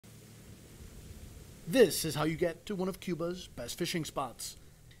This is how you get to one of Cuba's best fishing spots.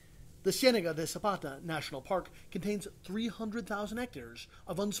 The Ciénaga de Zapata National Park contains 300,000 hectares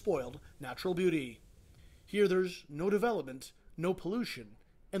of unspoiled natural beauty. Here there's no development, no pollution,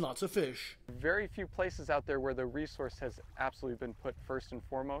 and lots of fish. Very few places out there where the resource has absolutely been put first and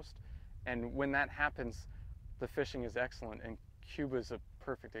foremost, and when that happens, the fishing is excellent, and Cuba is a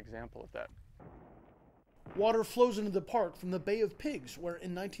perfect example of that. Water flows into the park from the Bay of Pigs, where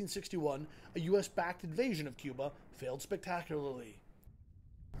in 1961 a U.S.-backed invasion of Cuba failed spectacularly.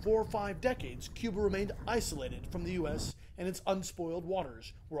 For 5 decades, Cuba remained isolated from the U.S., and its unspoiled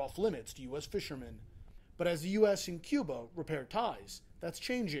waters were off limits to U.S. fishermen. But as the U.S. and Cuba repair ties, that's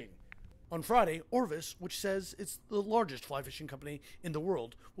changing. On Friday, Orvis, which says it's the largest fly fishing company in the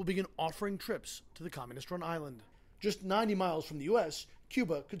world, will begin offering trips to the communist-run island. Just 90 miles from the U.S.,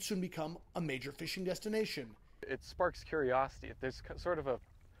 Cuba could soon become a major fishing destination. It sparks curiosity. There's sort of a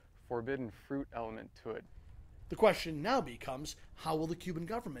forbidden fruit element to it. The question now becomes, how will the Cuban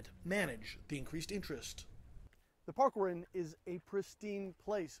government manage the increased interest? The park we're in is a pristine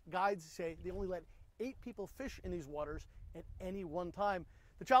place. Guides say they only let 8 people fish in these waters at any one time.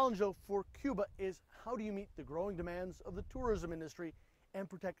 The challenge, though, for Cuba is how do you meet the growing demands of the tourism industry and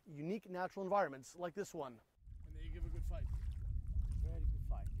protect unique natural environments like this one? And they give a good fight. Very good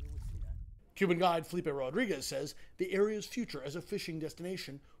fight. You will see that. Cuban guide Felipe Rodriguez says the area's future as a fishing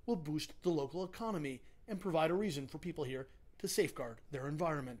destination will boost the local economy and provide a reason for people here to safeguard their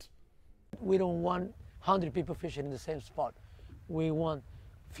environment. We don't want 100 people fishing in the same spot. We want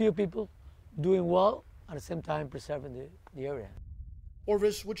few people doing well at the same time preserving the area.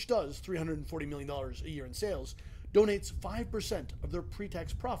 Orvis, which does $340 million a year in sales, donates 5% of their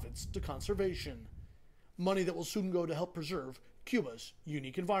pre-tax profits to conservation. Money that will soon go to help preserve Cuba's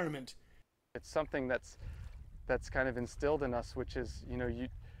unique environment. It's something that's kind of instilled in us, which is, you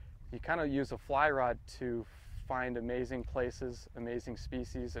kind of use a fly rod to find amazing places, amazing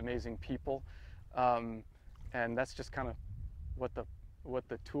species, amazing people, and that's just kind of what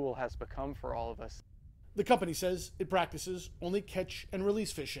the tool has become for all of us. The company says it practices only catch and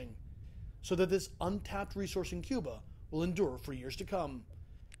release fishing, so that this untapped resource in Cuba will endure for years to come.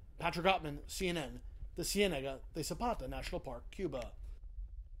 Patrick Ottman, CNN, the Ciénaga de Zapata National Park, Cuba.